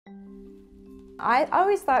I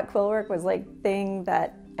always thought quill work was like thing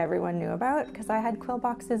that everyone knew about because I had quill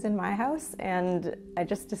boxes in my house, and I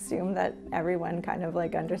just assumed that everyone kind of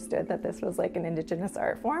like understood that this was like an Indigenous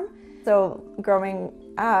art form. So growing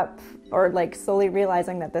up, or like slowly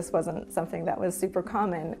realizing that this wasn't something that was super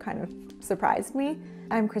common, kind of surprised me.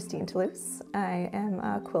 I'm Christine Toulouse. I am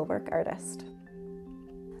a quill work artist.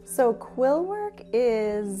 So quill work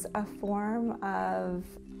is a form of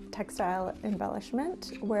textile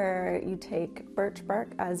embellishment where you take birch bark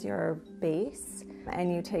as your base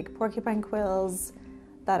and you take porcupine quills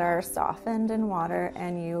that are softened in water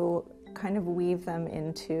and you kind of weave them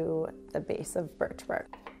into the base of birch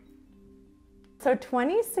bark. So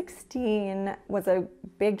 2016 was a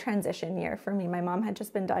big transition year for me. My mom had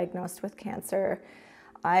just been diagnosed with cancer.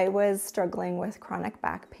 I was struggling with chronic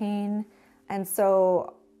back pain, and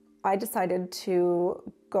so I decided to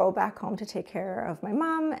go back home to take care of my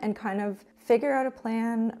mom and kind of figure out a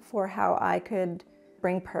plan for how I could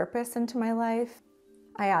bring purpose into my life.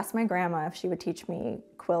 I asked my grandma if she would teach me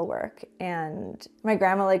quill work, and my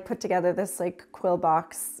grandma like put together this like quill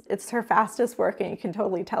box. It's her fastest work and you can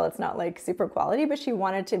totally tell it's not like super quality, but she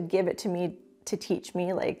wanted to give it to me to teach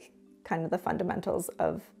me like kind of the fundamentals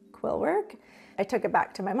of quill work. I took it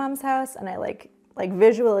back to my mom's house and I like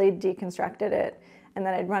visually deconstructed it, and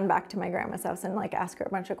then I'd run back to my grandma's house and like ask her a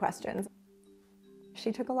bunch of questions.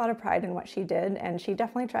 She took a lot of pride in what she did, and she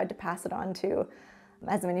definitely tried to pass it on to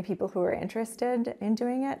as many people who were interested in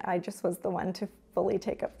doing it. I just was the one to fully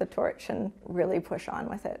take up the torch and really push on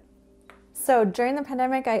with it. So during the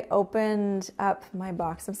pandemic, I opened up my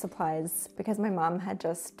box of supplies because my mom had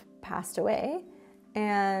just passed away,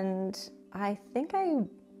 and I think I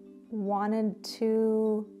wanted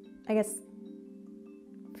to, I guess,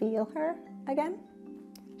 feel her again.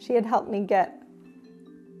 She had helped me get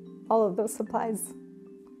all of those supplies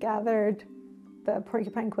gathered, the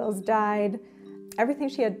porcupine quills dyed, everything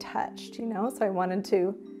she had touched, you know? So I wanted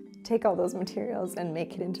to take all those materials and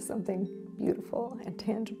make it into something beautiful and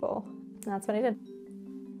tangible. And that's what I did.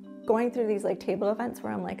 Going through these like table events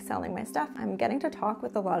where I'm like selling my stuff, I'm getting to talk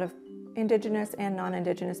with a lot of Indigenous and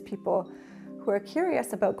non-Indigenous people who are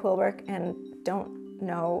curious about quill work and don't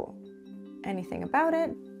know anything about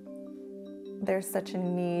it. There's such a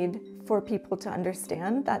need for people to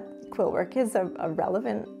understand that quill work is a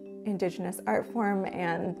relevant Indigenous art form,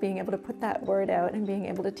 and being able to put that word out and being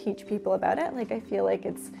able to teach people about it, like I feel like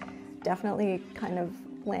it's definitely kind of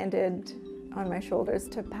landed on my shoulders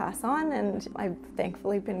to pass on, and I've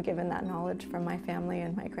thankfully been given that knowledge from my family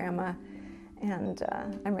and my grandma, and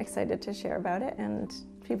I'm excited to share about it, and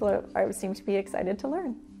people seem to be excited to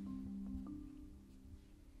learn.